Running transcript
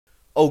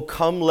Oh,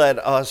 come let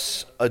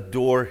us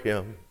adore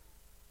him.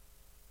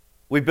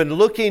 We've been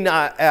looking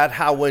at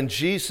how when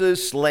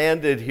Jesus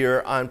landed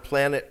here on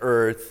planet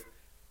Earth,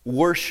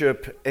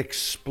 worship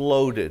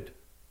exploded.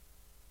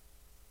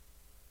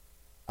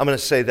 I'm going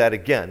to say that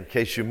again in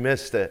case you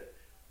missed it.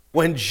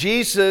 When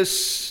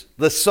Jesus,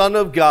 the Son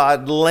of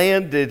God,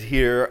 landed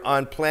here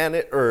on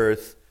planet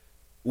Earth,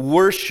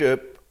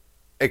 worship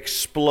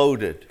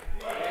exploded.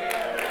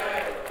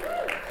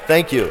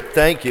 Thank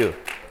you.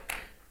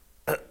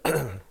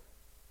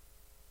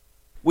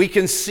 We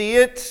can see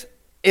it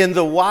in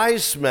the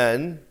wise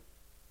men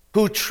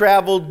who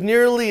traveled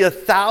nearly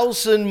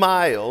 1,000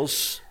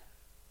 miles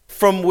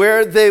from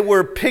where they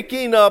were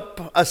picking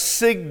up a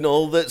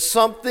signal that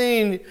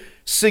something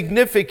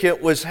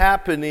significant was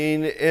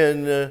happening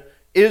in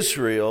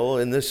Israel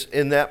in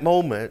that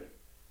moment.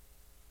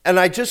 And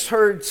I just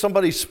heard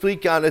somebody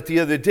speak on it the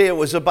other day. It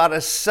was about a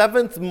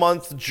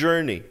 7-month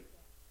journey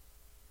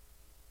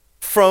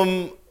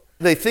from,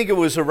 they think it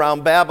was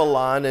around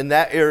Babylon, in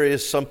that area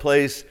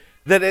someplace,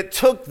 that it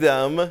took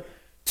them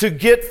to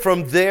get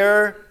from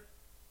there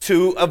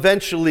to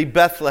eventually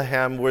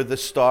Bethlehem, where the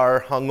star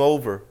hung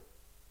over.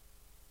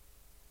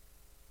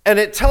 And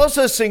it tells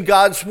us in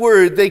God's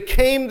word, they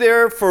came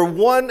there for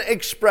one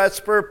express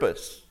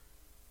purpose.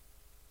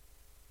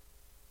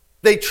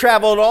 They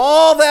traveled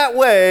all that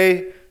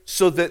way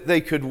so that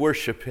they could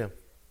worship him.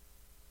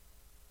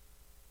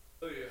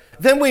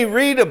 Then we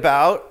read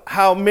about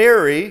how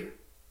Mary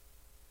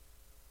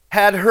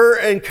had her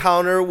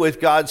encounter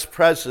with God's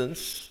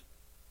presence.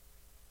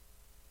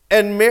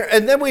 And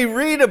then we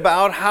read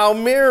about how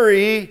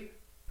Mary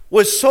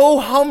was so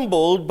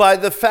humbled by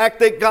the fact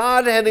that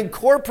God had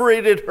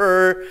incorporated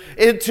her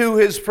into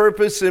his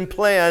purpose and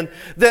plan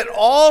that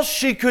all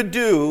she could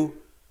do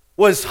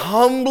was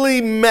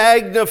humbly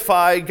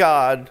magnify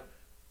God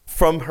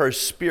from her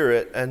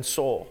spirit and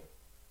soul.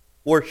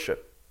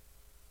 Worship.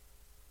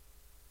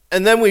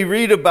 And then we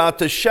read about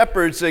the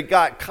shepherds that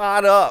got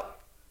caught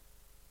up.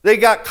 They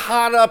got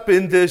caught up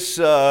in this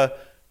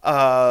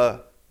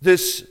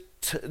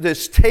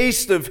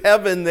taste of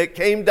heaven that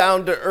came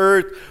down to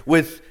earth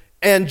with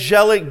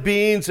angelic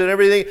beings and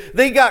everything.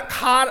 They got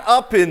caught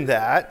up in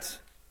that.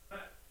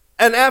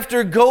 And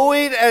after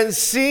going and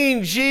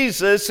seeing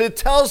Jesus, it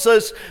tells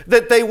us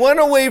that they went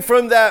away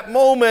from that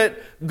moment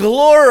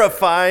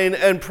glorifying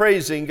and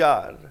praising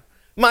God.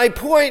 My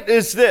point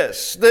is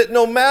this, that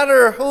no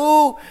matter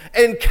who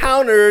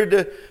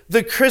encountered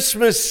the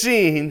Christmas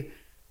scene,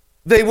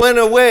 they went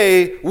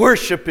away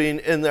worshiping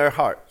in their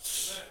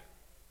hearts.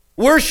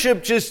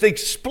 Worship just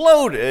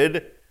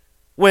exploded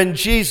when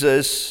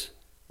Jesus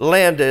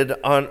landed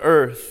on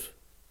earth.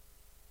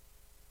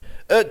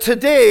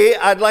 Today,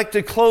 I'd like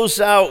to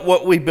close out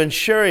what we've been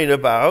sharing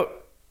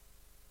about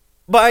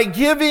by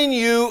giving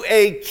you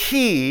a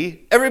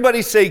key.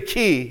 Everybody say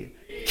key.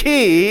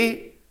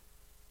 Key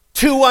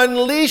to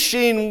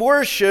unleashing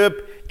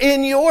worship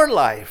in your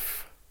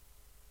life.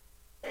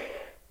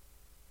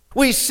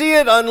 We see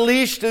it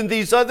unleashed in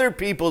these other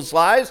people's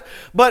lives,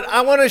 but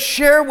I want to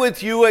share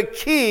with you a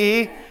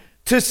key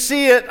to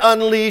see it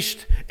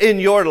unleashed in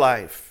your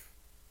life.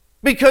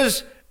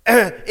 Because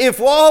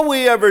if all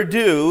we ever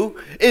do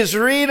is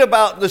read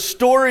about the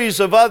stories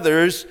of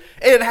others,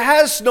 it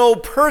has no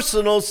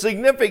personal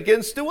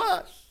significance to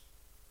us.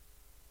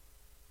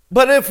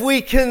 But if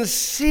we can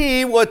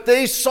see what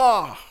they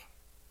saw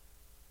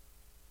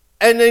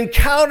and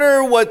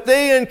encounter what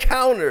they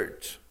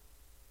encountered,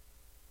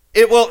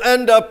 it will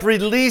end up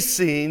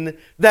releasing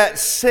that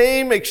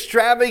same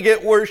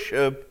extravagant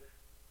worship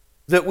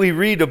that we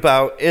read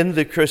about in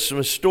the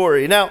Christmas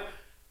story. Now,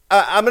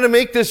 I'm going to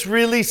make this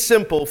really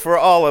simple for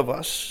all of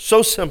us.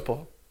 So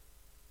simple.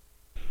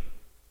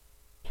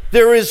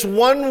 There is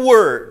one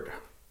word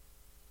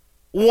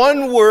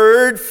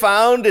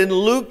found in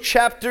Luke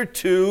chapter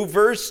 2,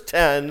 verse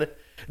 10,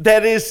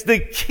 that is the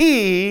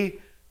key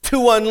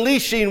to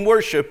unleashing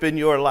worship in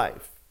your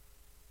life.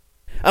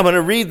 I'm going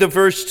to read the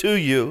verse to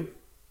you.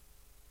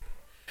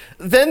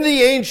 Then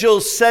the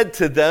angel said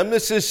to them,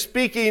 this is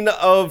speaking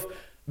of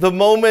the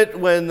moment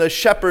when the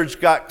shepherds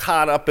got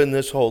caught up in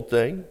this whole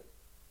thing.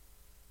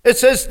 It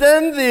says,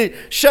 then the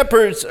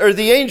shepherds, or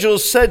the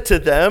angels said to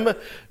them,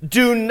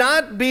 do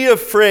not be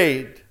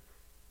afraid,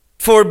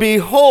 for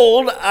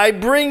behold, I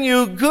bring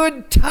you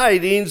good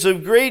tidings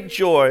of great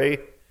joy,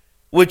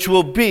 which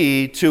will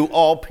be to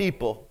all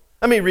people.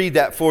 Let me read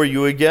that for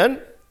you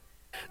again.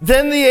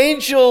 Then the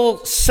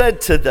angel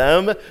said to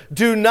them,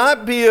 do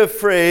not be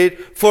afraid,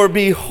 for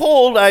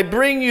behold, I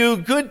bring you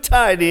good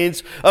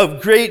tidings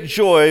of great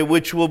joy,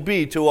 which will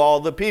be to all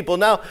the people.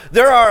 Now,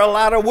 there are a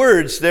lot of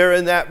words there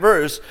in that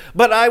verse,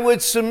 but I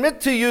would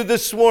submit to you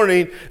this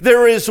morning,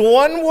 there is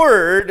one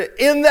word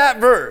in that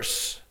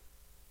verse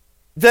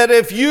that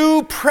if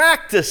you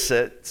practice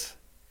it,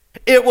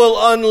 it will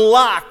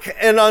unlock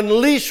and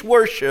unleash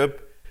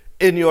worship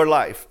in your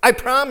life. I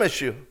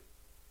promise you.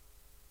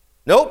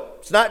 Nope,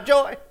 it's not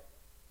joy.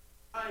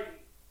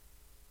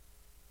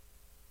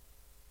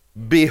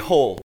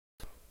 Behold.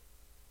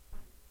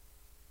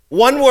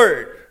 One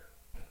word.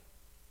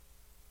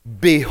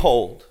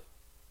 Behold.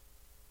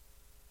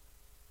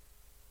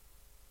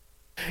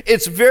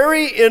 It's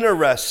very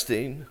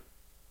interesting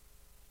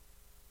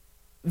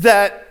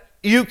that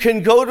you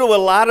can go to a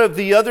lot of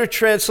the other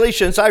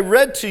translations. I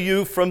read to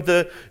you from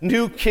the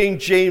New King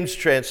James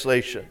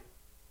translation.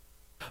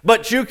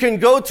 But you can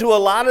go to a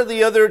lot of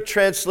the other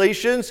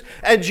translations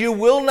and you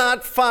will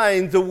not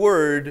find the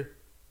word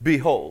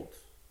behold.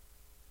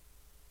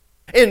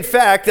 In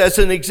fact, as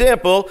an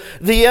example,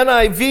 the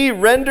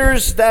NIV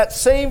renders that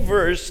same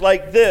verse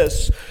like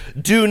this: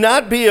 "Do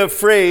not be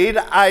afraid,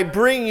 I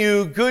bring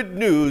you good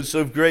news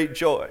of great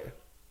joy."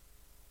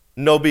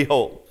 No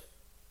behold.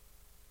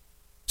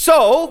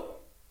 So,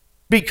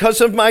 because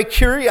of my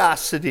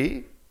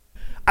curiosity,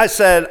 I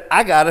said,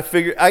 I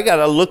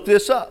gotta look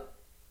this up.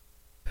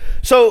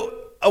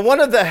 So, one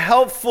of the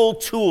helpful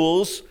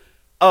tools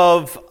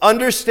of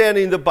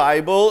understanding the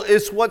Bible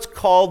is what's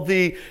called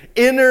the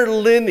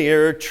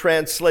interlinear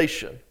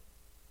translation.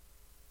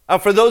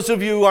 For those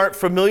of you who aren't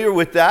familiar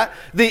with that,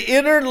 the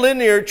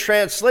interlinear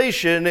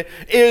translation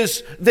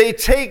is they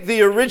take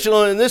the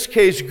original, in this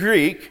case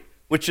Greek,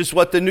 which is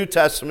what the New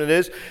Testament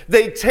is,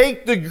 they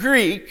take the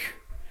Greek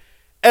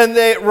and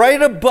they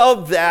right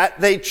above that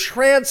they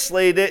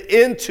translate it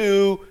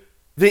into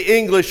the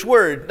English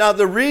word. Now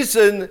the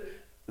reason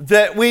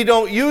that we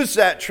don't use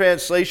that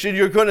translation,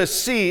 you're going to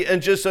see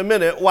in just a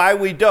minute why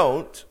we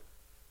don't.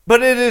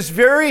 But it is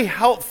very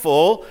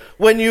helpful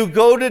when you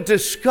go to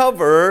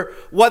discover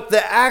what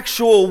the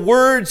actual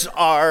words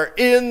are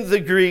in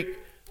the Greek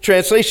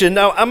translation.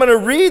 Now, I'm going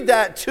to read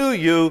that to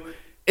you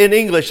in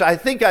English. I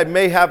think I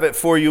may have it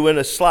for you in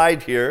a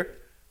slide here.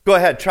 Go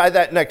ahead, try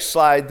that next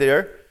slide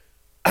there.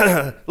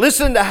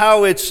 Listen to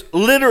how it's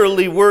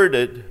literally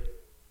worded.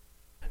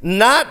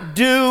 Not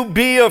do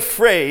be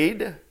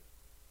afraid.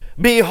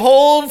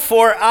 Behold,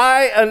 for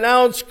I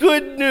announce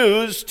good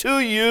news to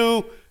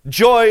you,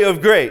 joy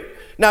of great.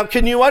 Now,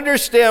 can you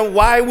understand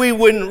why we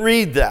wouldn't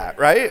read that,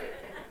 right?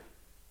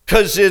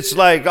 Because it's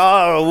like,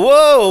 oh,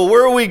 whoa,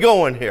 where are we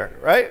going here,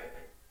 right?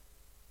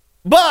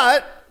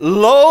 But,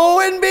 lo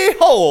and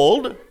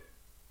behold,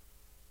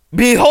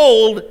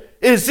 behold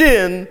is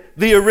in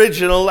the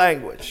original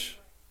language.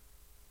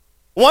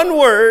 One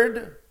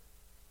word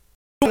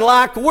to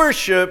unlock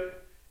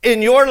worship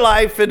in your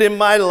life and in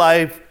my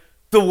life,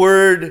 the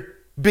word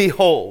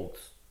behold.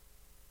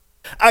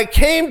 I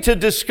came to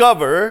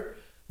discover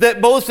that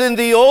both in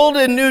the Old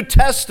and New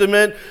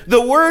Testament,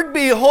 the word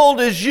behold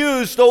is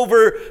used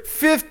over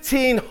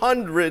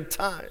 1,500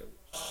 times.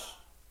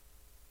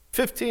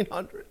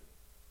 1,500.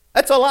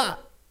 That's a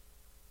lot.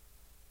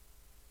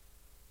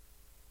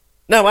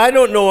 Now, I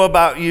don't know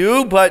about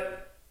you,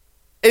 but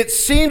it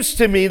seems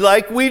to me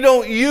like we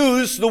don't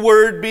use the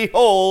word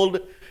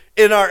behold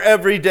in our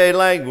everyday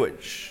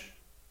language.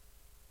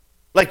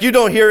 Like you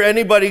don't hear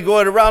anybody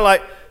going around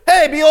like,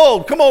 hey,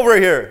 behold, come over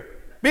here.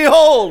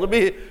 Behold,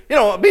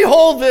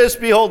 behold this,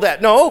 behold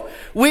that. No,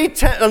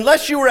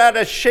 unless you were at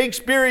a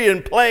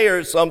Shakespearean play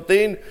or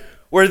something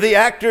where the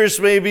actors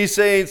may be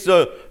saying,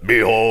 so,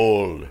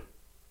 behold.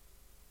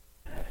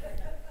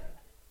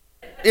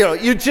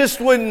 You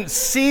just wouldn't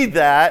see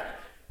that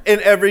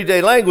in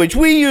everyday language.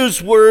 We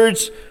use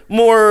words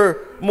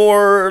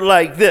more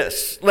like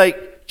this,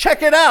 like,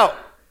 check it out.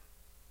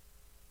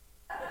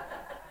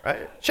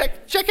 Right?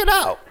 Check it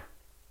out.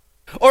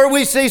 Or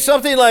we say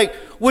something like,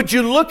 would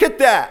you look at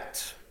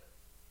that?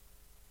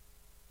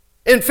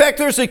 In fact,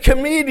 there's a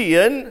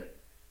comedian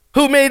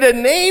who made a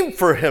name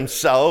for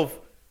himself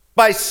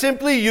by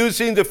simply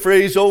using the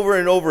phrase over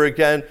and over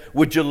again,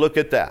 would you look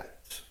at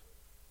that?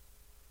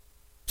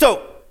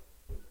 So,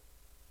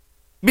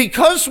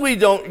 because we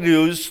don't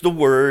use the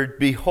word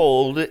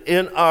behold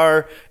in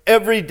our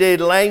everyday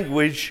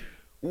language,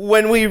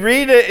 when we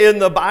read it in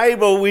the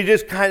Bible, we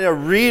just kind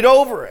of read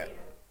over it.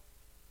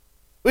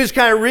 We just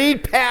kind of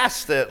read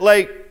past it,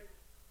 like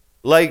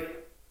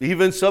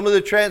even some of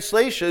the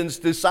translations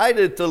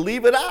decided to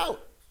leave it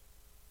out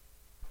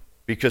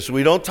because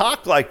we don't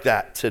talk like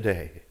that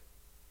today.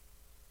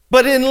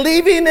 But in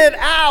leaving it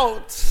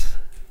out,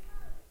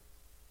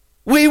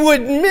 we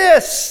would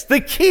miss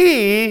the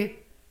key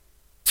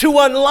to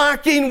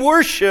unlocking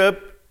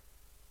worship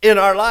in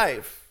our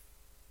life.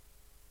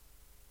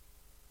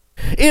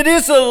 It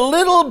is a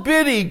little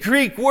bitty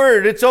Greek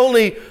word. It's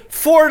only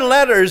 4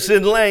 letters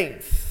in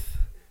length.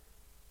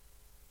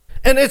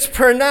 And it's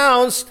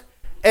pronounced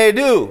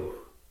edu.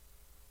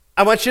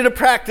 I want you to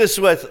practice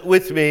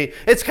with me.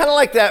 It's kind of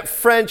like that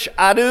French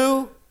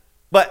adu,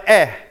 but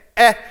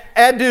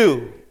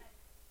edu.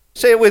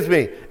 Say it with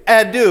me,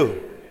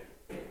 edu.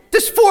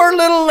 Just 4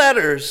 little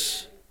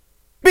letters.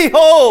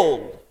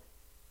 Behold,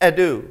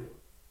 edu.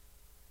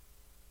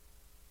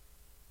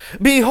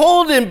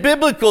 Behold in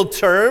biblical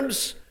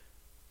terms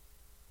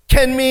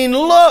can mean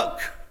look,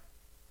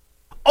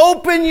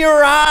 open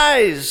your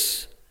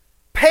eyes,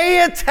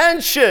 pay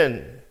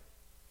attention.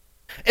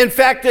 In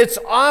fact, it's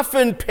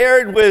often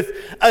paired with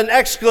an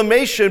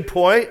exclamation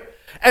point,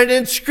 and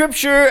in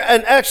Scripture,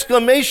 an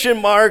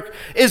exclamation mark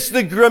is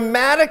the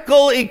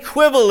grammatical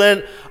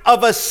equivalent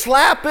of a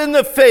slap in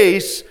the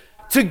face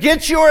to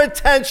get your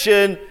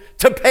attention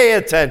to pay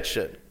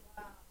attention.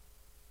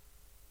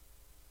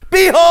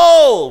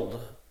 Behold!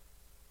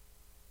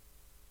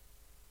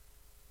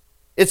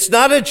 It's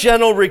not a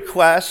gentle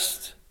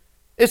request.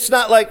 It's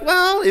not like,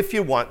 well, if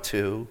you want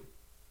to.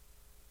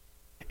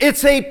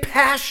 It's a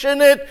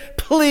passionate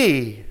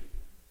plea.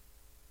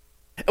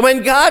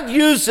 When God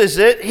uses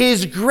it,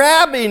 he's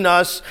grabbing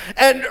us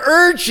and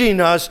urging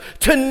us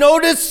to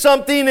notice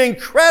something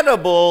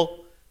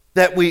incredible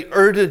that we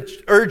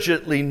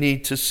urgently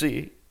need to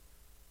see.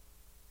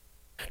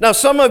 Now,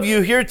 some of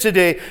you here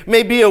today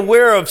may be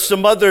aware of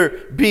some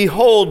other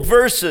behold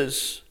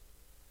verses.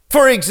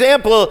 For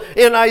example,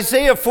 in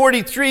Isaiah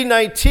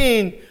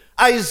 43:19,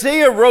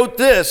 Isaiah wrote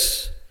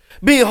this,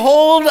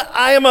 "Behold,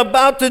 I am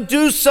about to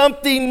do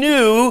something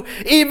new.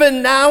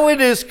 Even now it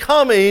is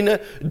coming.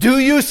 Do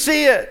you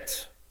see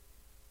it?"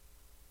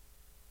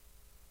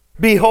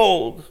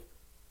 Behold.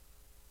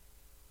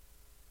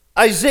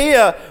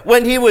 Isaiah,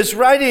 when he was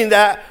writing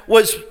that,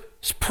 was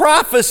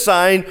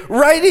prophesying,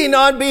 writing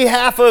on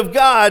behalf of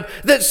God,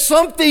 that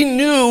something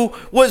new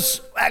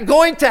was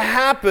going to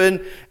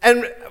happen.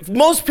 And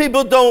most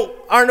people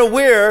aren't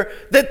aware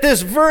that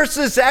this verse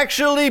is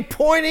actually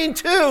pointing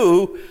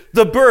to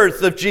the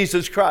birth of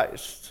Jesus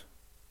Christ.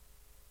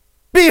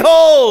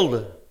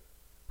 Behold,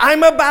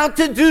 I'm about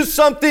to do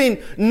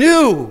something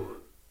new.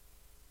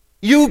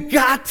 You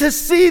got to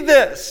see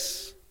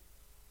this.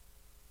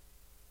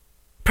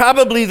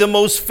 Probably the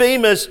most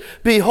famous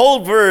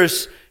behold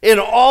verse in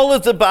all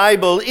of the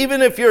Bible.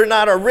 Even if you're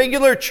not a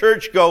regular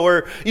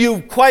churchgoer,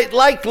 you quite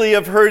likely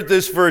have heard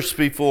this verse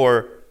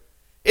before.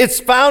 It's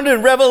found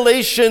in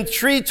Revelation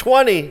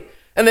 3:20,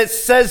 and it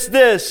says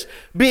this,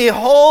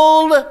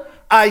 "Behold,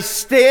 I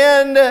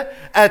stand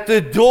at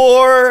the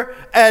door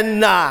and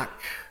knock."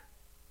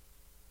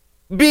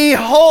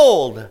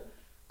 Behold,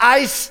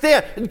 I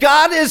stand.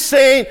 God is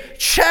saying,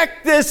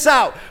 check this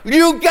out.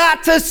 You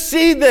got to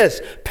see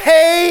this.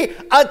 Pay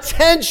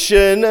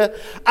attention.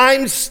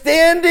 I'm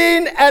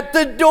standing at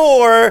the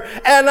door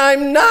and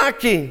I'm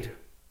knocking.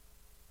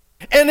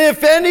 And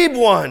if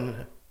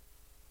anyone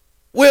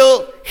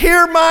will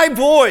hear my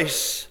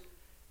voice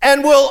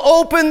and will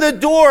open the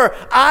door,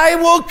 I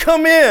will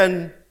come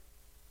in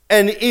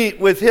and eat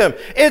with him.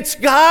 It's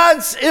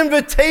God's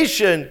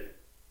invitation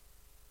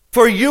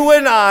for you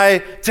and I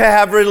to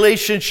have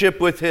relationship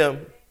with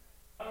him.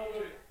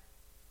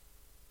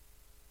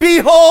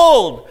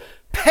 Behold,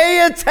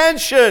 pay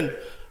attention,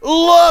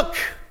 look,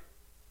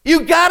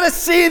 you got to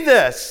see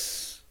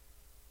this.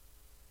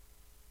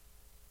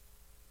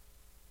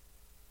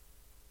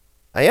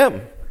 I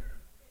am.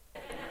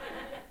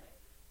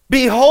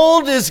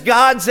 Behold is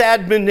God's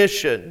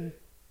admonition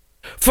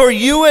for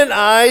you and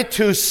I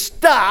to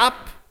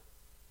stop,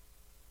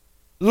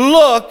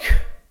 look,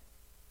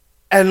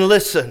 and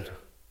listen.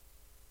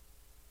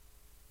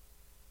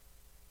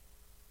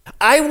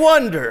 I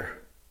wonder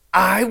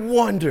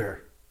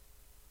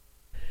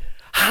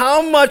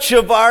how much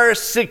of our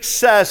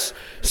success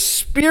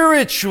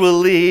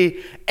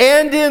spiritually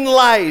and in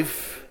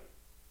life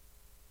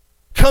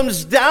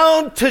comes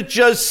down to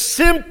just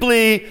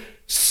simply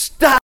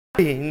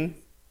stopping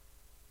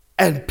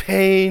and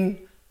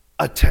paying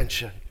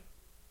attention.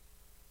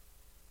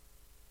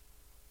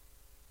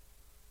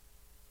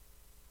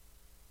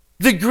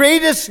 The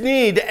greatest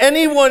need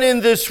anyone in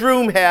this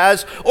room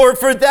has, or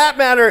for that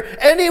matter,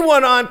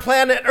 anyone on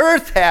planet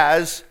Earth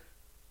has,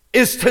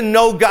 is to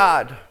know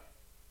God.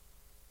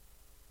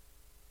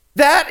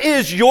 That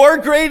is your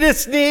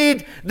greatest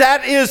need.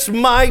 That is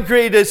my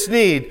greatest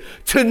need.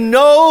 To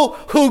know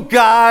who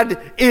God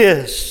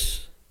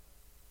is.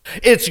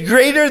 It's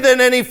greater than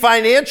any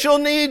financial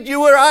need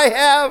you or I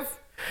have.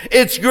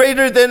 It's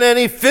greater than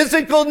any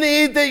physical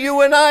need that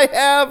you and I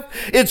have.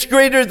 It's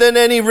greater than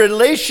any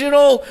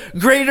relational,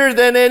 greater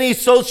than any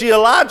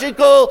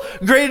sociological,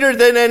 greater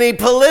than any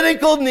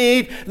political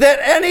need that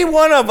any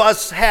one of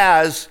us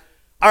has,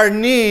 our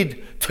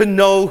need to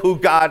know who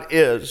God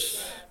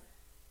is.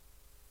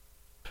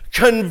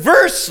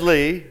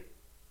 Conversely,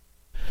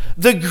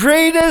 the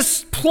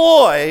greatest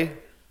ploy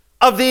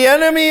of the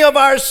enemy of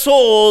our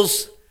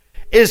souls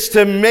is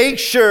to make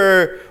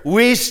sure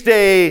we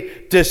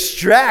stay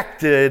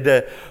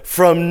distracted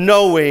from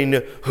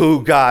knowing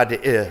who God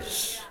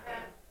is.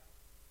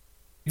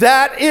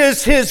 That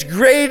is his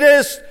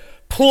greatest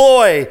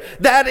ploy.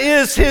 That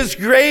is his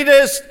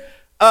greatest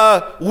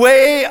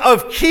way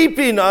of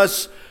keeping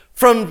us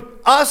from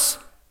us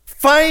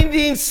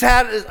finding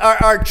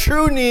our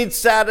true needs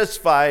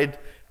satisfied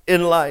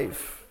in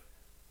life.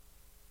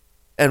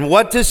 And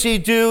what does he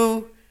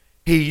do?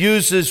 He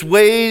uses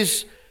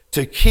ways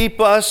to keep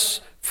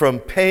us from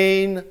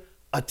paying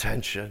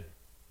attention.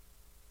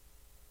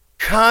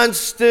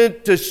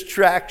 Constant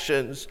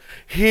distractions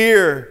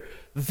here,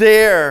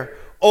 there,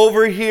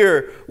 over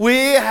here.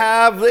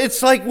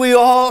 It's like we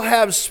all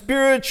have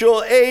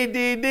spiritual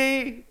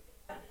ADD.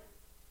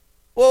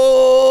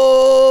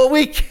 Oh,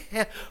 we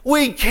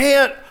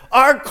can't.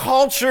 Our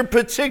culture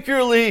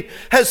particularly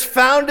has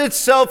found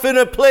itself in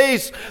a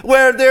place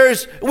where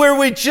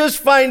we just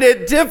find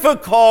it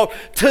difficult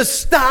to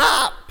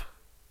stop.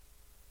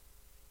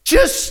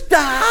 Just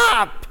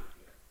stop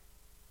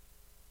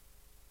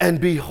and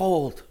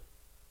behold.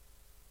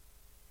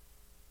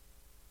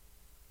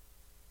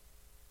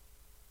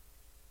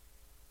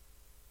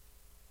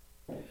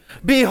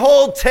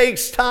 Behold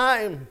takes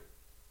time.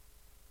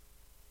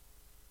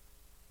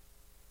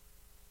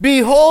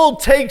 Behold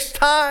takes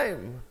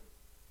time.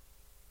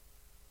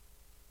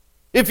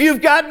 If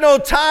you've got no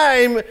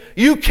time,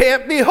 you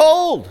can't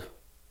behold.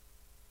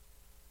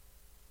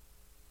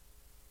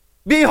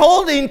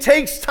 Beholding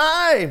takes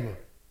time.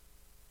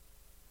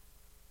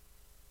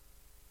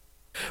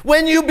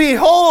 When you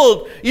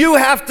behold, you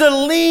have to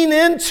lean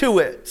into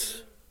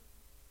it.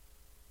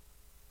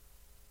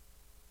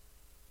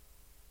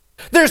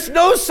 There's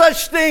no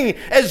such thing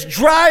as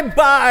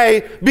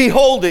drive-by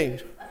beholding.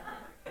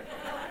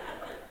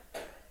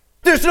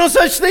 There's no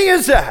such thing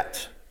as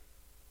that.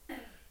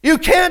 You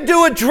can't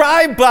do a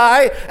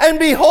drive-by and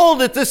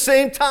behold at the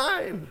same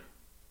time.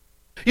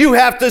 You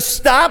have to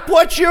stop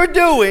what you're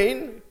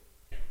doing,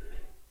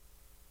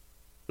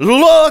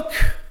 look,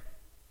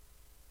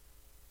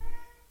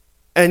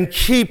 and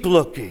keep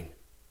looking.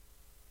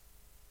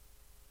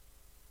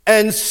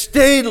 And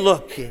stay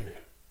looking.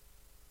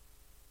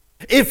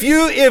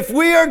 If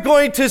we are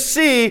going to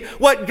see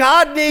what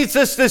God needs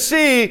us to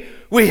see,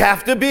 we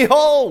have to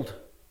behold.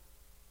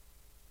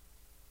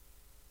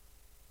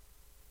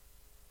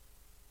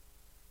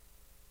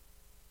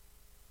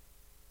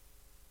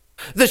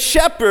 The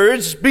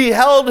shepherds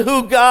beheld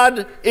who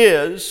God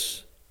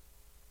is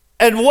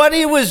and what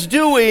he was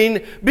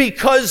doing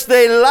because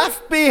they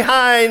left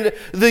behind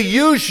the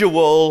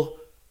usual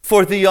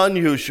for the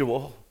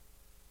unusual.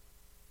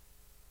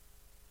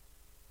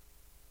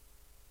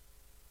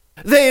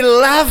 They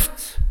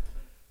left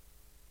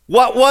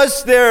what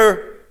was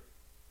their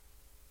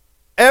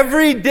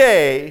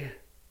everyday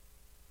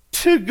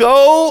to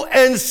go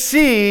and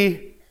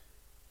see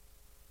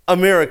a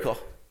miracle.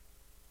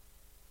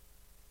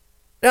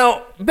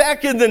 Now,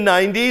 back in the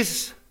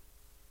 90s,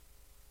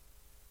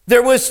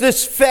 there was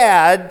this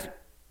fad,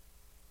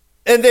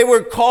 and they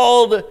were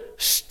called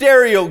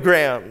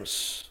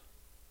stereograms.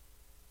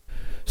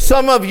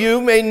 Some of you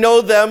may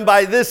know them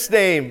by this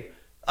name,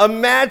 a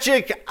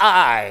magic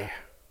eye.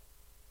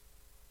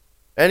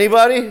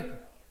 Anybody?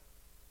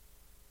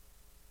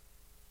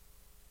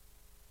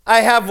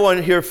 I have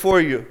one here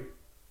for you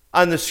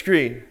on the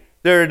screen.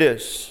 There it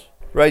is,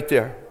 right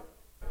there.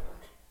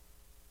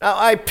 Now,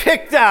 I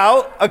picked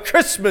out a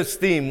Christmas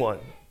theme one,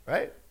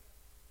 right?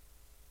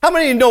 How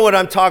many of you know what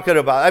I'm talking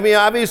about? I mean,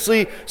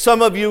 obviously,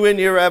 some of you in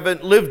here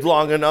haven't lived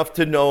long enough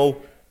to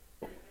know.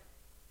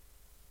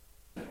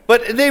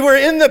 But they were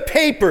in the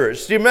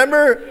papers. Do you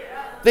remember?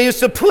 Yeah. They used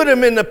to put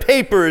them in the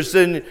papers,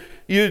 and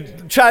you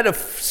try to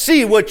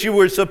see what you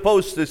were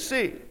supposed to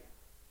see.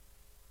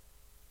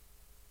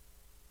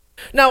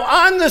 Now,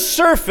 on the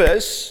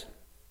surface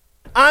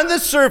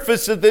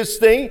of this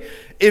thing,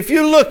 if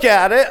you look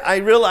at it, I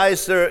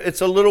realize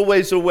it's a little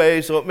ways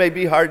away, so it may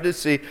be hard to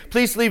see.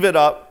 Please leave it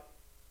up.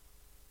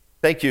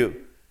 Thank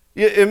you.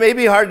 It may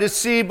be hard to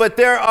see, but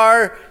there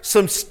are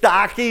some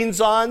stockings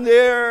on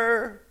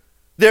there.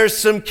 There's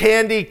some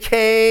candy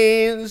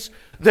canes.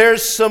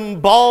 There's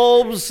some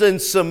bulbs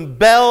and some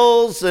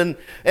bells, and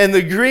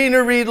the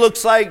greenery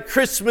looks like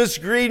Christmas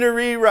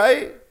greenery,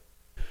 right?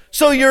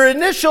 So your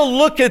initial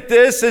look at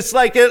this,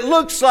 it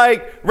looks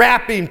like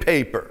wrapping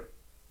paper,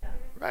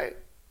 right?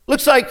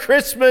 Looks like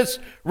Christmas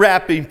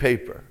wrapping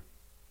paper.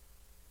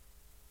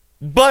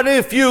 But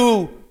if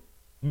you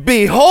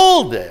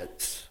behold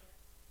it,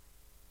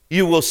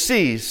 you will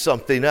see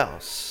something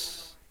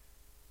else.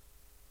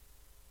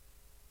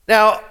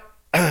 Now,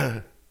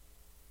 I'm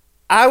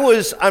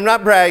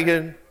not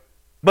bragging,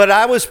 but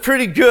I was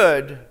pretty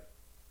good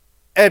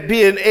at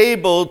being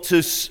able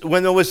to,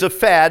 when there was a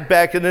fad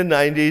back in the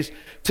 90s,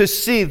 to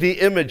see the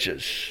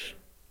images.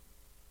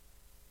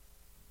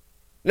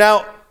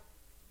 Now,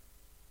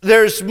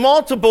 there's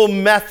multiple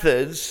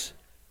methods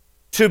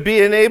to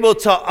being able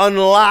to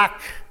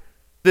unlock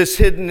this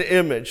hidden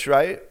image,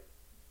 right?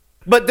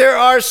 But there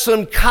are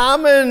some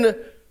common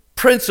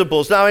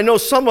principles. Now, I know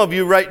some of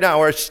you right now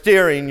are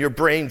staring your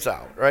brains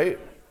out, right?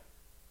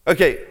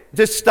 Okay,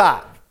 just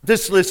stop.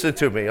 Just listen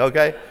to me,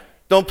 okay?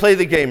 Don't play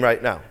the game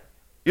right now.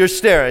 You're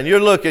staring,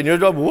 you're looking, you're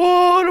like,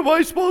 what am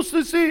I supposed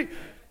to see?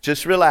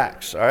 Just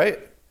relax, all right?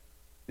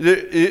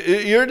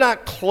 You're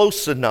not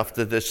close enough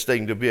to this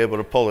thing to be able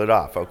to pull it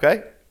off,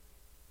 okay?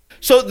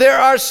 So there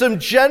are some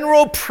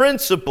general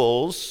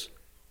principles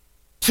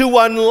to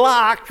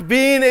unlock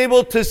being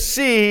able to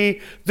see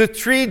the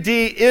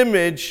 3D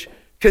image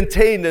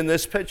contained in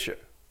this picture.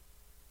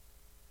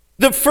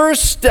 The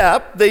first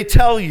step, they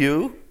tell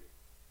you,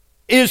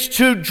 is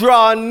to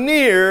draw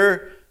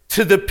near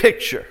to the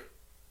picture.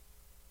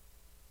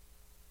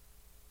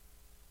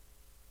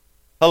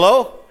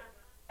 Hello?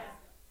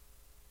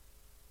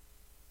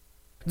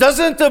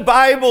 Doesn't the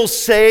Bible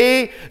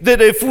say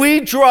that if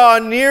we draw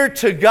near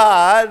to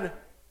God,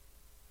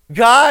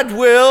 God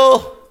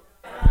will?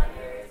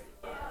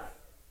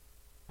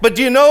 But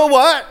do you know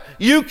what?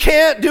 You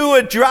can't do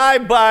a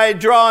drive-by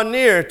draw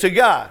near to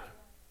God.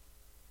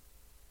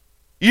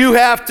 You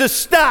have to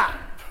stop.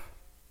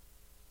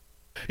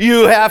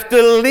 You have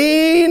to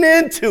lean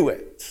into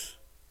it.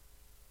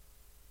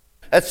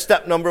 That's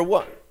step number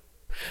one.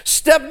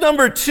 Step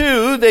number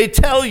two, they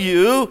tell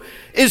you,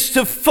 is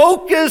to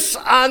focus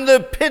on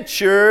the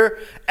picture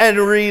and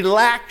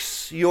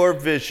relax your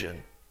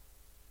vision.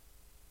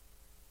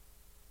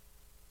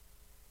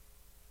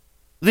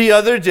 The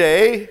other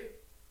day,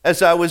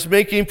 as I was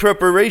making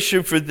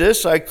preparation for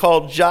this, I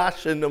called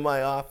Josh into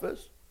my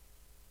office.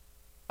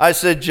 I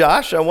said,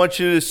 Josh, I want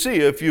you to see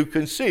if you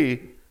can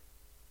see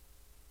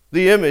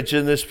the image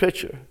in this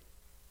picture.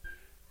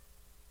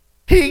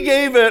 He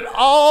gave it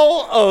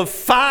all of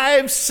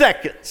 5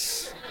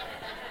 seconds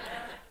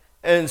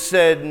and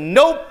said,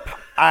 nope,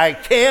 I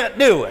can't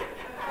do it.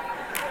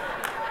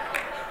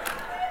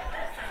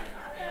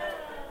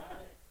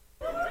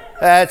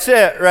 That's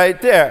it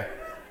right there.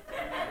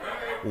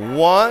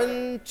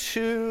 1,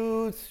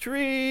 2,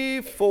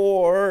 3,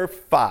 4,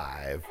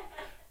 5.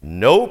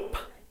 Nope,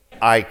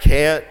 I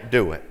can't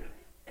do it.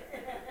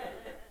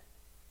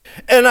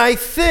 And I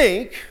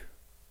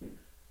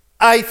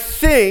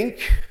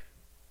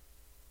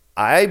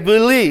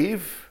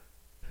believe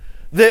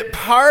that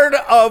part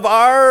of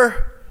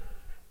our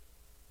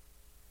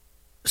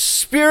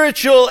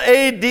spiritual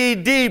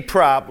ADD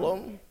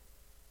problem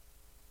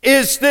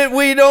is that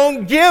we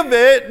don't give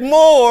it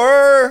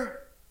more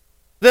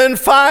than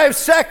 5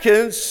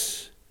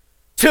 seconds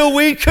till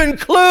we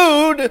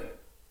conclude,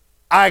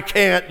 I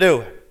can't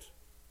do it.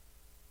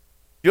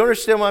 Do you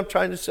understand what I'm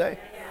trying to say?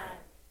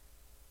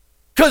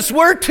 Because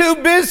we're too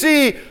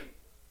busy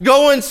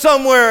going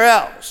somewhere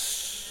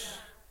else.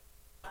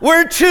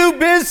 We're too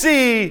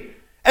busy.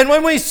 And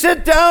when we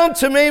sit down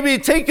to maybe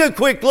take a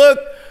quick look,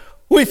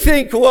 we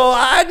think, well,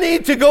 I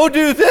need to go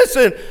do this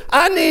and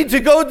I need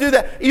to go do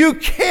that. You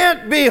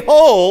can't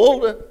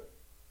behold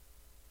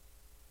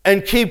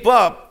and keep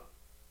up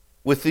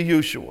with the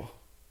usual.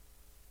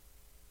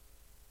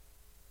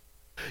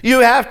 You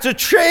have to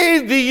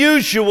trade the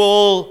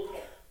usual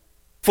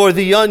for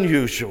the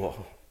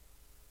unusual.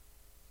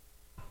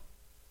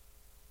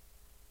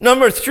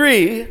 Number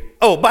 3,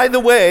 by the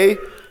way,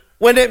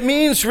 when it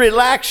means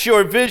relax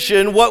your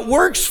vision, what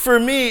works for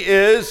me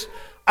is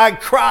I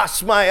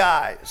cross my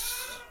eyes.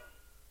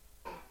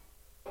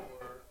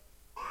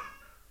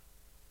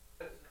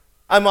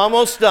 I'm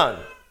almost done.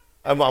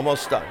 I'm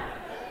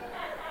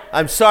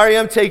sorry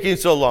I'm taking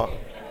so long.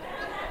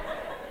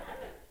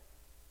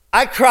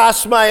 I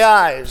cross my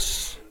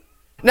eyes.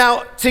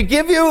 Now, to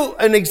give you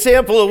an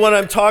example of what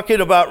I'm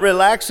talking about,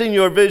 relaxing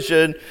your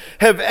vision,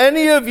 have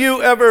any of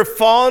you ever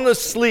fallen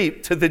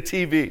asleep to the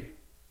TV?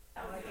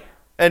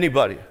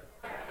 Anybody?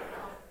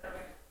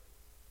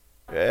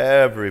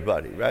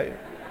 Everybody, right?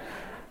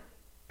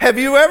 Have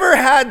you ever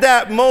had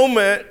that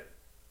moment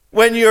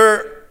when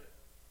you're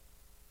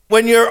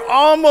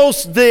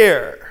almost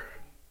there?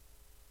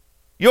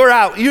 You're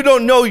out. You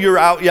don't know you're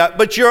out yet,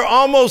 but you're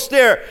almost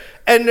there.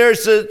 And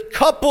there's a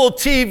couple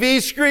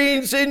TV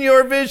screens in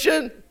your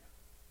vision.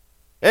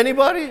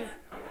 Anybody?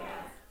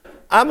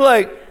 I'm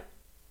like,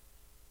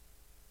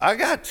 I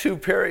got 2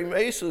 Perry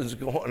Masons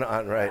going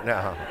on right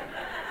now.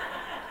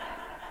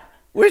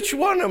 Which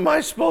one am I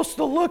supposed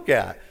to look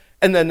at?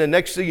 And then the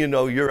next thing you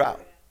know, you're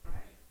out.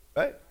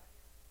 Right?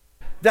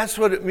 That's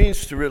what it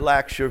means to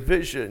relax your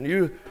vision.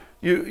 You're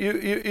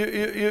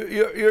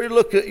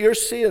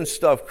seeing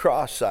stuff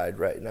cross-eyed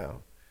right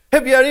now.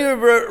 Have you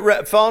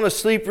ever fallen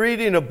asleep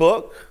reading a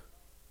book?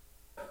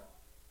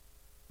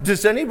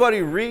 Does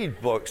anybody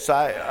read books?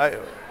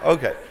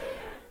 Okay.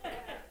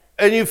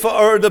 And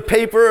or the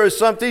paper or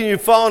something,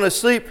 you've fallen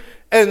asleep,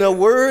 and the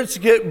words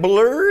get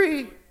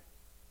blurry.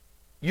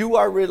 You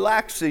are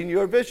relaxing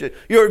your vision.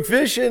 Your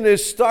vision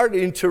is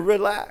starting to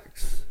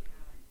relax.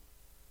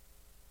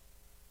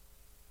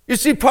 You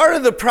see, part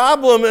of the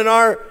problem in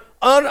our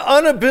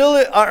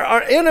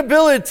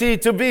inability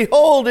to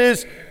behold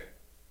is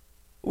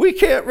we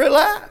can't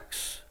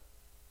relax.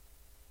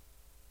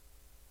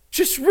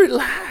 Just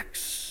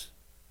relax.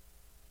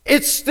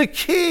 It's the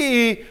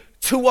key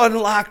to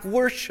unlock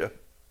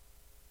worship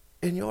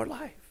in your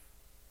life.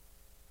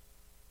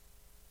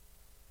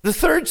 The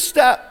third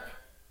step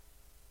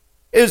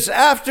is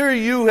after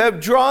you have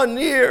drawn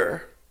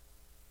near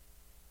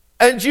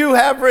and you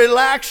have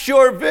relaxed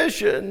your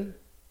vision,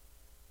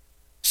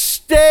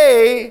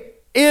 stay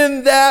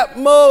in that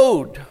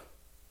mode.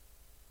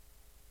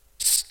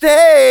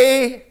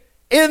 Stay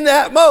in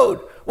that mode.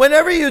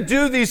 Whenever you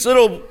do these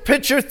little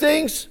picture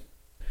things,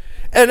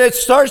 and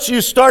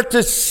you start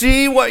to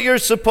see what you're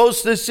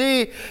supposed to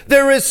see,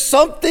 there is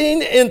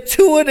something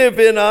intuitive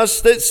in us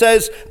that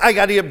says, I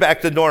got to get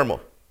back to normal.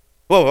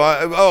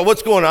 Whoa,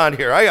 what's going on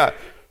here?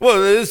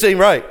 This ain't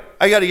right.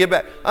 I got to get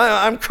back.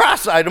 I'm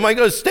cross-eyed. Am I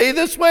going to stay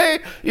this way?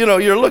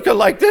 You're looking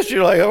like this.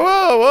 You're like,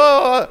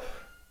 whoa.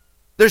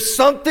 There's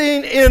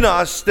something in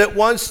us that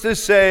wants to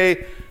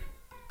say,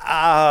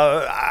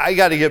 I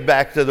got to get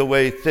back to the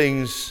way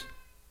things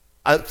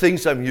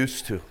I'm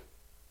used to.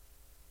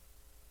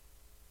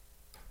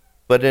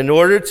 But in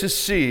order to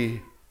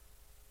see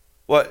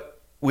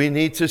what we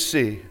need to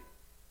see,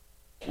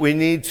 we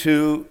need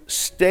to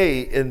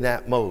stay in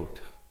that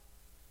mode.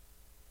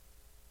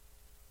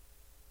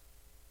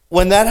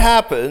 when that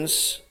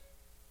happens,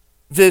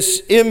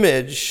 this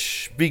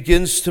image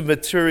begins to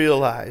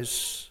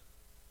materialize.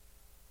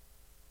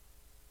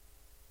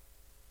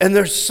 And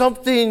there's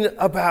something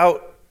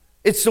about,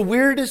 it's the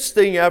weirdest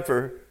thing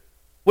ever.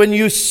 When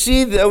you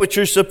see that, what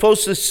you're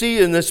supposed to see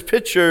in this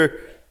picture,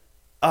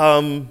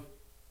 you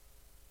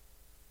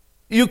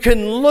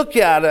can look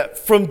at it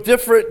from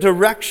different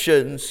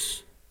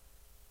directions.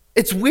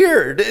 It's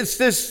weird.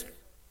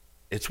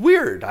 It's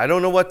weird. I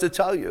don't know what to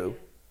tell you.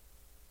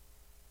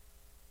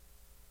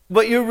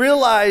 But you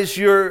realize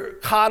you're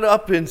caught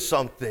up in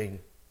something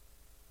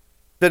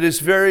that is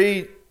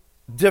very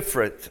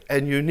different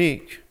and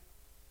unique.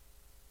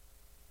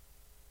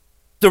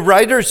 The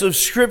writers of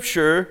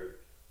Scripture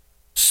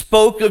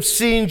spoke of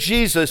seeing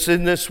Jesus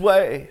in this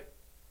way.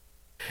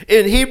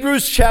 In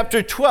Hebrews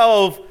chapter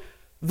 12,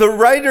 the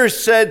writer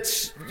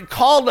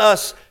called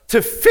us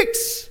to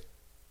fix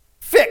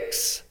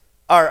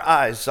our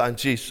eyes on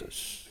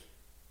Jesus.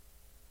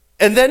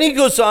 And then he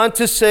goes on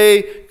to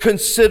say,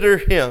 consider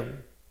him.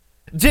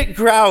 Dick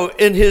Grout,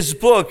 in his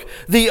book,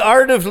 The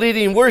Art of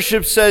Leading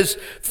Worship, says,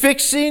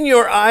 fixing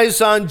your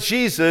eyes on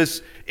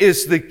Jesus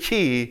is the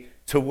key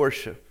to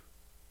worship.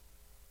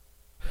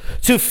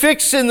 To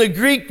fix in the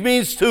Greek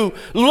means to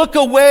look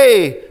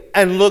away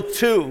and look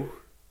to.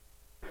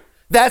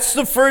 That's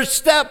the first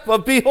step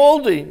of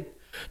beholding.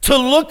 To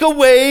look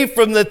away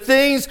from the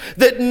things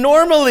that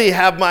normally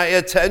have my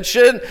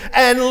attention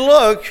and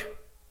look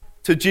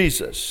to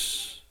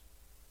Jesus.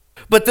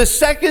 But the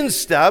second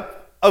step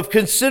of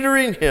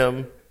considering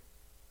him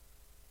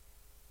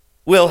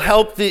will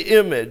help the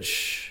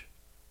image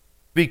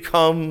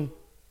become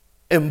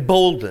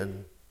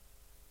emboldened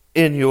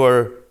in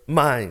your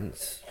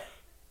minds.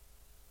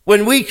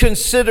 When we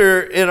consider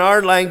in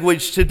our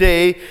language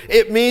today,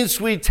 it means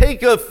we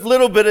take a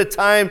little bit of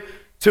time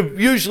to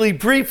usually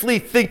briefly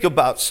think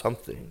about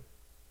something.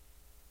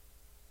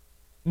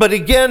 But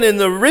again, in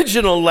the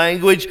original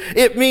language,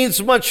 it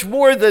means much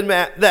more than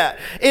that.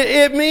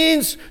 It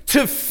means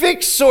to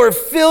fix or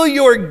fill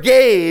your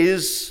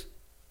gaze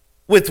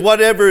with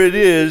whatever it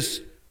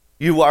is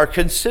you are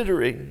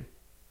considering.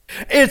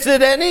 Is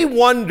it any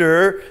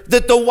wonder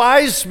that the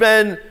wise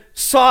men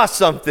saw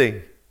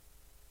something?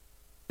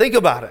 Think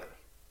about it.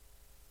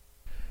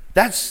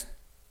 That's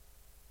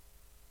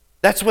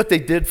what they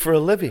did for a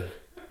living.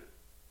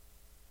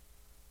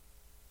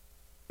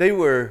 They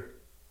were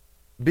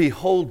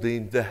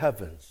beholding the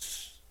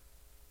heavens,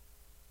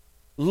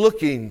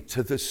 looking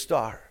to the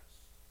stars.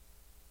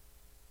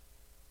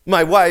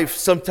 My wife,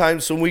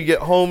 sometimes when we get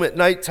home at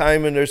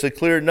nighttime and there's a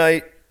clear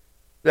night,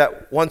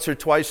 that once or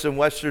twice in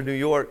Western New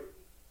York,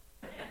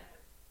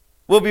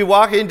 we'll be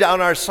walking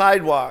down our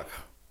sidewalk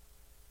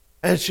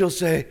and she'll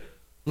say,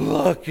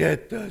 look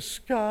at the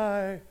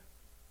sky.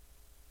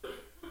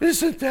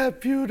 Isn't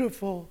that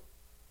beautiful?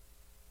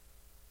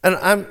 And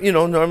I'm,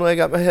 normally I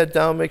got my head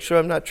down, make sure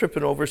I'm not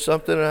tripping over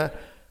something.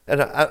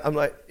 And I'm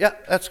like, yeah,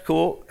 that's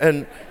cool.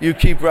 And you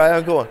keep right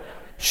on going.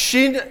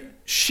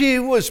 She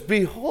was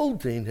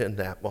beholding in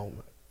that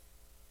moment.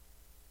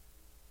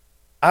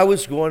 I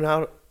was going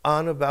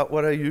on about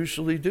what I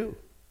usually do.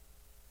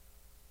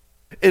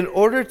 In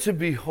order to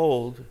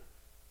behold,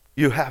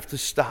 you have to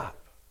stop.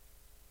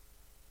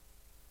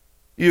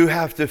 You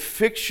have to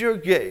fix your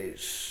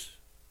gaze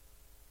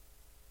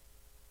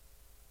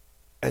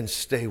and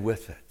stay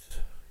with it.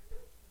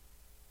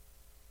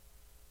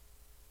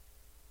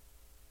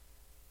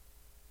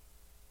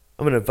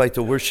 I'm going to invite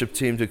the worship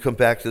team to come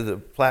back to the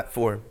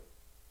platform.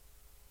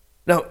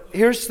 Now,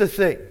 here's the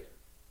thing.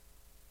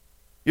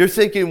 You're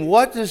thinking,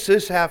 what does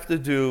this have to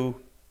do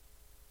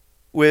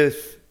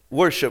with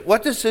worship?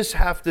 What does this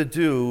have to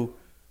do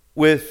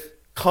with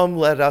come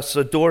let us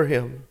adore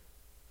him?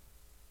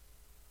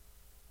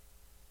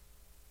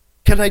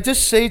 Can I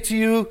just say to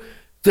you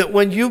that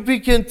when you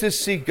begin to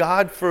see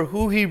God for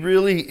who he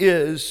really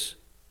is,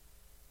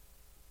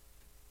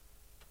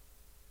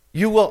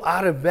 you will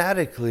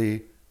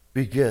automatically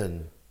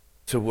begin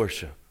to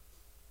worship.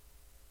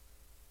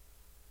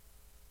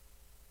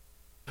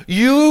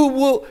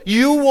 You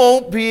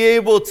won't be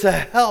able to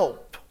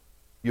help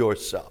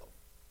yourself.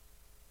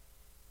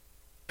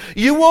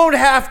 You won't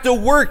have to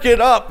work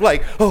it up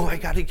like, oh, I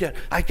gotta get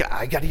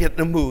in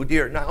the mood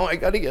here. Now I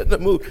gotta get in the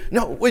mood.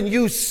 No, when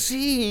you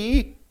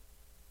see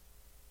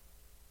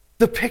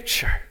the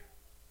picture,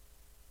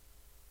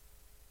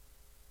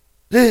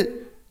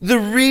 the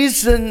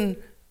reason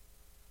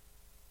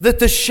that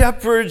the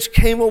shepherds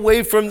came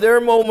away from their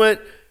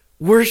moment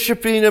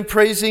worshiping and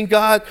praising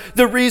God,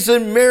 the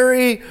reason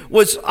Mary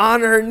was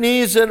on her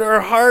knees in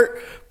her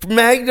heart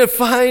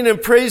magnifying and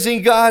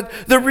praising God,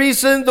 the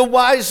reason the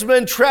wise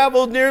men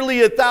traveled nearly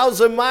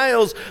 1,000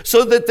 miles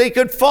so that they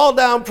could fall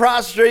down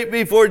prostrate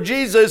before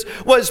Jesus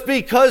was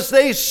because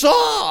they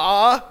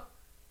saw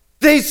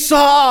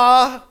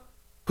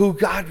who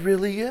God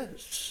really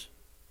is.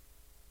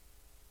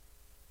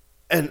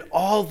 And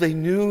all they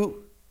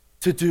knew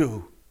to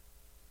do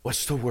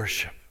was to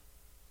worship.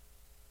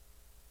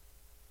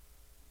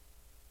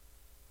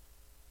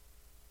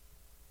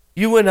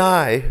 You and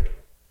I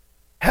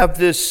have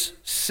this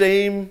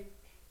same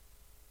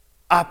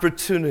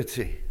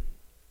opportunity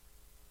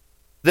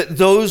that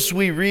those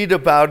we read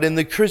about in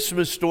the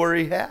Christmas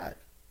story had.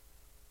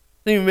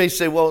 And you may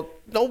say, well,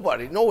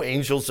 no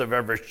angels have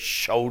ever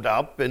showed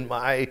up in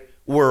my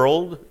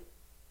world.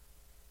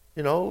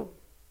 You know,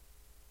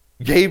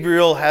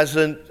 Gabriel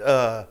hasn't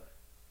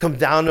come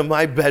down to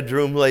my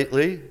bedroom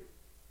lately.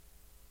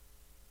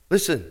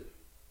 Listen,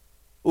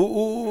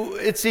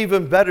 it's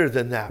even better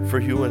than that for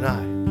you and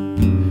I.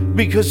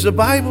 Because the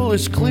Bible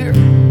is clear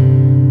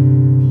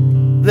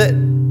that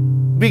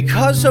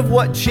because of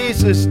what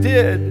Jesus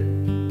did,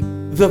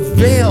 the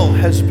veil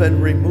has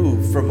been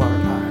removed from our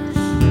eyes.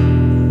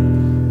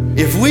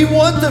 If we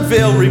want the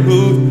veil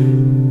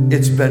removed,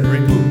 it's been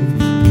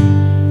removed.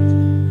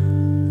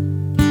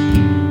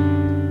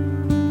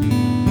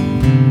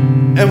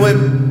 And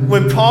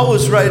when Paul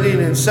was writing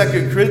in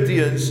 2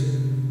 Corinthians,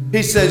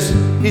 he says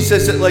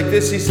it like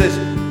this. He says,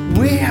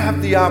 we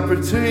have the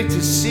opportunity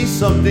to see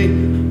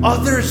something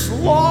others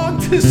long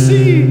to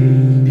see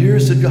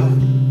years ago.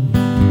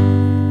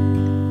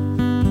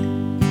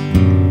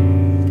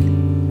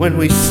 When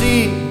we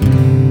see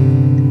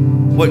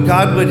what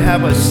God would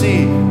have us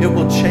see, it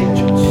will change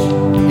us.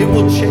 It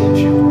will change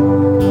you.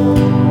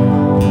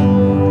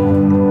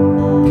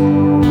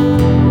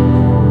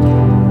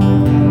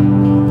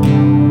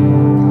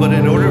 But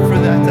in order for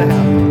that to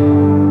happen,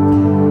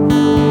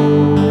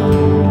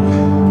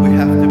 we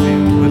have to be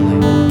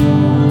willing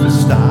to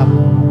stop,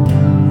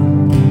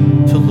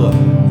 to look,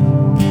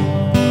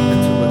 and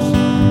to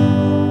listen.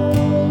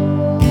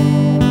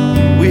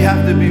 We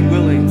have to be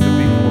willing to be.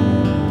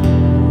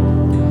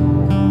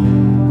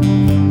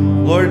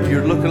 Lord,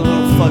 you're looking a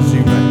little fuzzy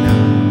right now,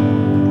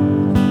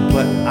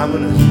 but I'm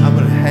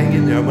gonna hang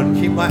in there. I'm gonna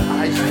keep my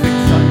eyes fixed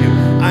on you.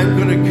 I'm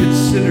gonna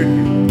consider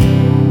you.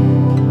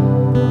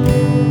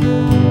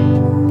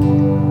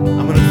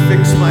 I'm gonna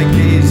fix my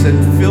gaze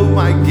and fill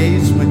my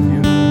gaze with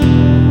you.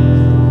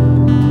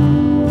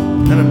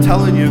 And I'm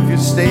telling you, if you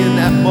stay in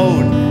that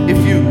mode,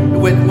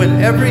 when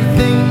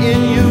everything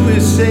in you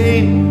is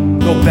saying,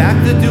 go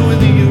back to doing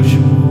the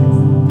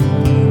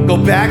usual, go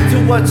back to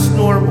what's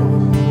normal.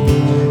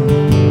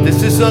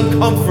 This is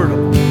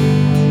uncomfortable.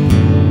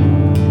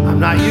 I'm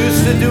not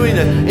used to doing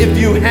it. If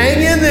you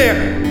hang in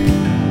there,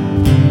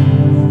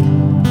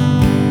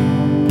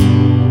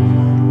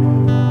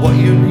 what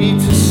you need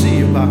to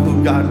see about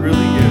who God really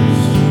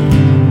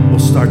is will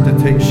start to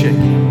take shape.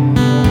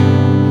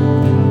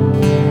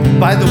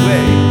 By the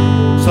way,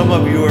 some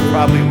of you are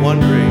probably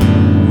wondering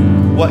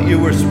what you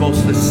were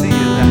supposed to see in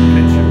that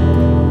picture.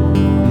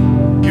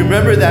 You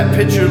remember that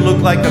picture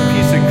looked like a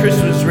piece of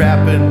Christmas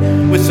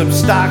wrapping with some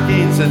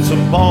stockings and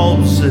some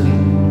bulbs and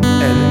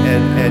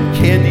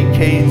candy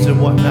canes and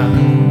whatnot.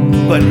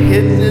 But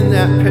hidden in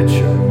that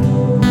picture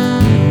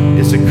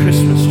is a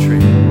Christmas tree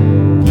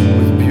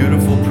with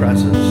beautiful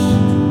presents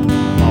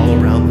all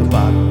around the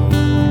bottom.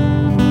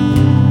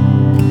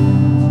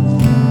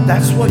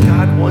 That's what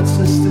God wants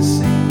us to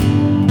see.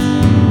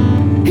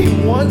 He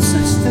wants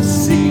us to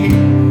see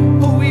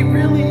who He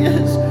really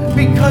is,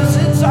 because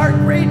it's our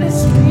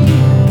greatest need.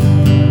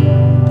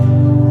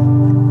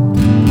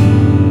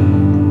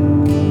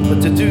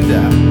 But to do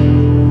that,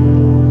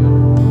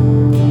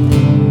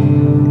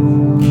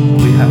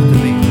 we have to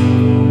be.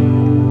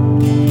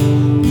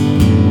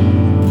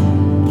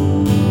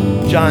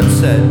 John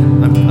said,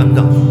 I'm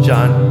done.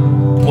 John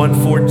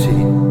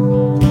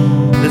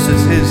 1:14. This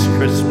is his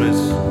Christmas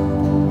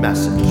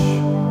message.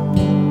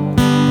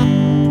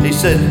 He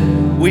said,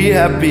 we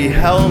have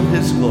beheld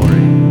His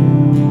glory.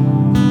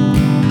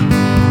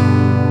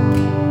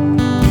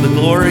 The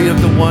glory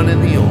of the one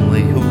and the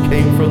only who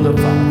came from the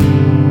Father,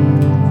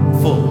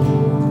 full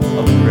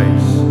of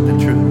grace and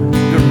truth.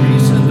 The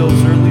reason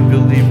those early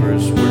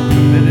believers were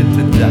committed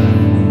to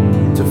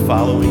death, to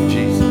following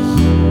Jesus,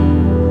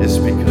 is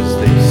because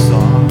they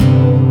saw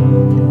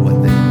what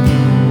they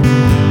needed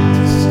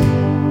to see.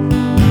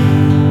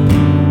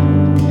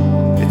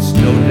 It's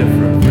no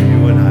different for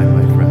you and I,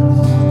 my friends.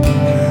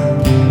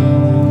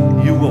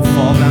 You will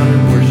fall down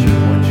and worship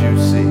once you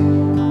see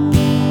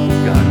who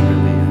God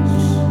really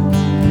is.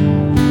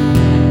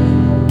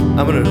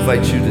 I'm going to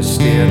invite you to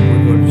stand.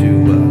 We're going to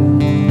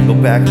go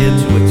back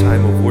into a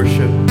time of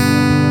worship.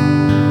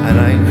 And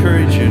I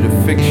encourage you to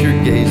fix your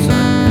gaze on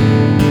Him.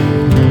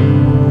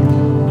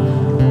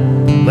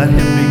 Let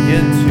Him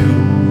begin to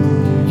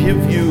give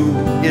you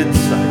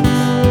insight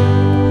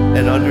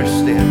and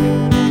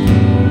understanding.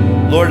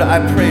 Lord, I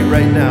pray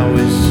right now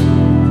as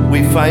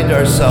we find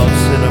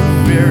ourselves in a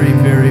very,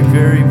 very,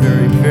 very,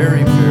 very,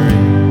 very, very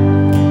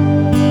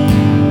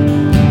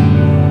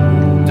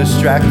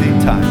distracting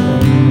time,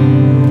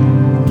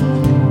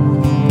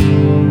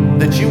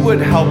 that you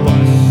would help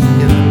us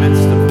in the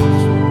midst of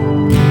this.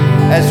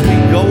 As we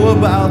go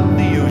about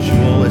the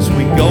usual, as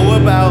we go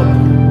about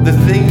the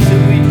things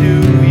that we do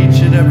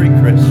each and every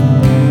Christmas,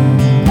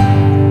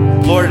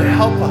 Lord,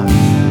 help us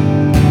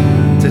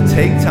to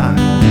take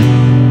time